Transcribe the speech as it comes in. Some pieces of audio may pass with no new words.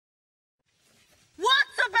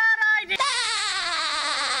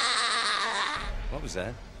What was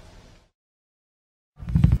that?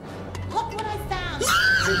 Look what I found!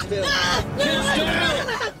 Sit still.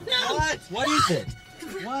 No! What? What is it?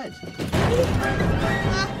 What?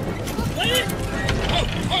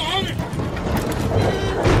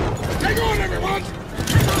 Hang on, everyone!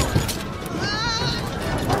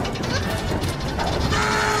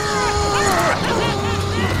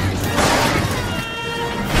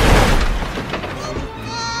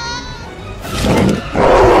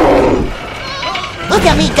 Look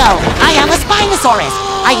at me go! I am a Spinosaurus!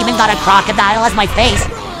 I even got a crocodile as my face.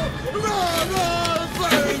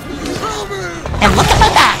 And look at my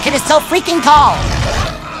back! It is so freaking tall!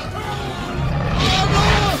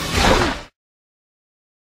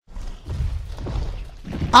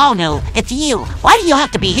 Oh no, it's you! Why do you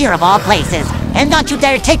have to be here of all places? And don't you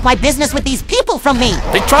dare take my business with these people from me!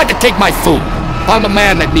 They tried to take my food. I'm a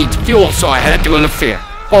man that needs fuel, so I had to interfere.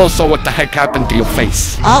 Also, what the heck happened to your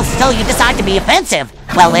face? Oh, so you decide to be offensive?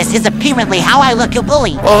 Well, this is apparently how I look, you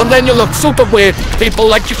bully. Oh, and then you look super weird. People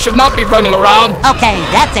like you should not be running around. Okay,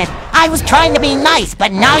 that's it. I was trying to be nice,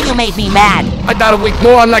 but now you made me mad. I got a weak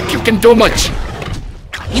moron like you can do much.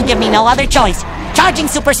 You give me no other choice. Charging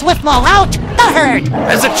Super Swift Maul out, the herd.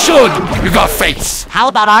 As it should. You got face. How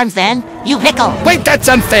about arms then? You pickle. Wait, that's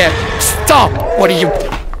unfair. Stop. What are you...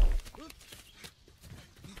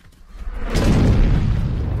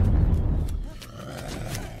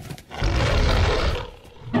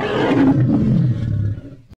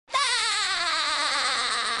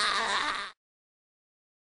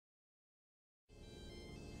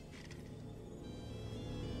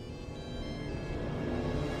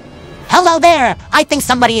 Hello there! I think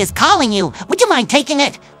somebody is calling you. Would you mind taking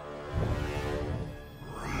it?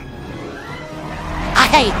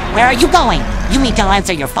 Hey, where are you going? You need to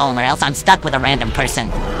answer your phone or else I'm stuck with a random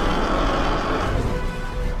person.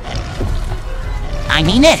 I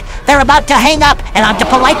mean it! They're about to hang up, and I'm too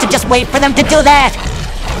polite to just wait for them to do that!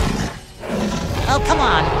 Oh, come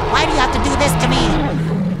on. Why do you have to do this to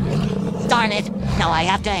me? Darn it. No, I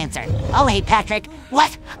have to answer. Oh, hey, Patrick.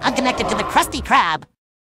 What? I'm connected to the Krusty Krab.